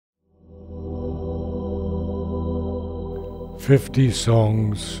50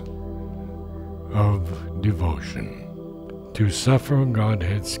 songs of devotion to suffer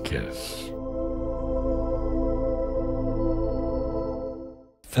Godhead's kiss.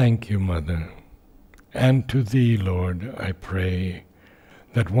 Thank you, Mother, and to thee, Lord, I pray,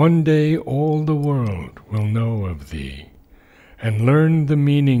 that one day all the world will know of thee, and learn the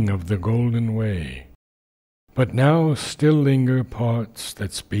meaning of the golden way. But now still linger parts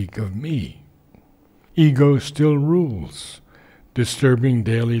that speak of me. Ego still rules, disturbing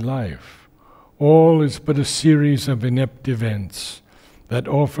daily life. All is but a series of inept events that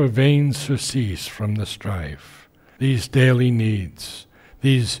offer vain surcease from the strife. These daily needs,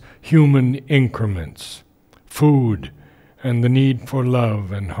 these human increments, food and the need for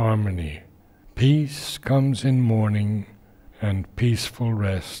love and harmony. Peace comes in morning and peaceful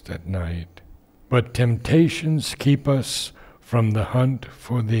rest at night. But temptations keep us from the hunt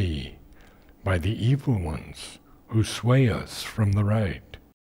for thee by the evil ones who sway us from the right.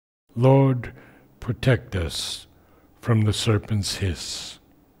 Lord, protect us from the serpent's hiss,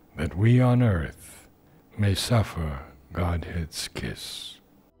 that we on earth may suffer Godhead's kiss.